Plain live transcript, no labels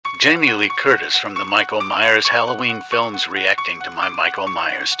Jamie Lee Curtis from the Michael Myers Halloween films reacting to my Michael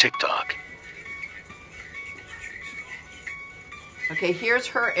Myers TikTok. Okay, here's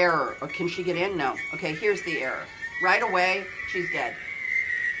her error. Oh, can she get in? No. Okay, here's the error. Right away, she's dead.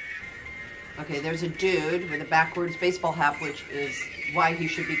 Okay, there's a dude with a backwards baseball hat, which is why he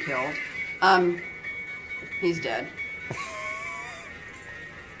should be killed. He's dead.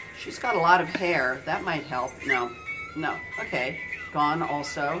 She's got a lot of hair. That might help. No. No. Okay. Gone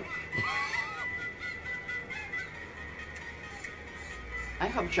also. I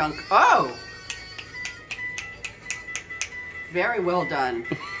hope junk. Oh! Very well done.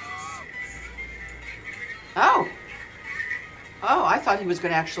 Oh. Oh, I thought he was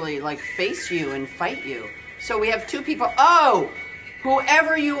going to actually, like, face you and fight you. So we have two people. Oh!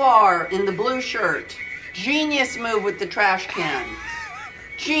 Whoever you are in the blue shirt. Genius move with the trash can.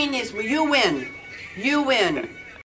 Genius. You win. You win.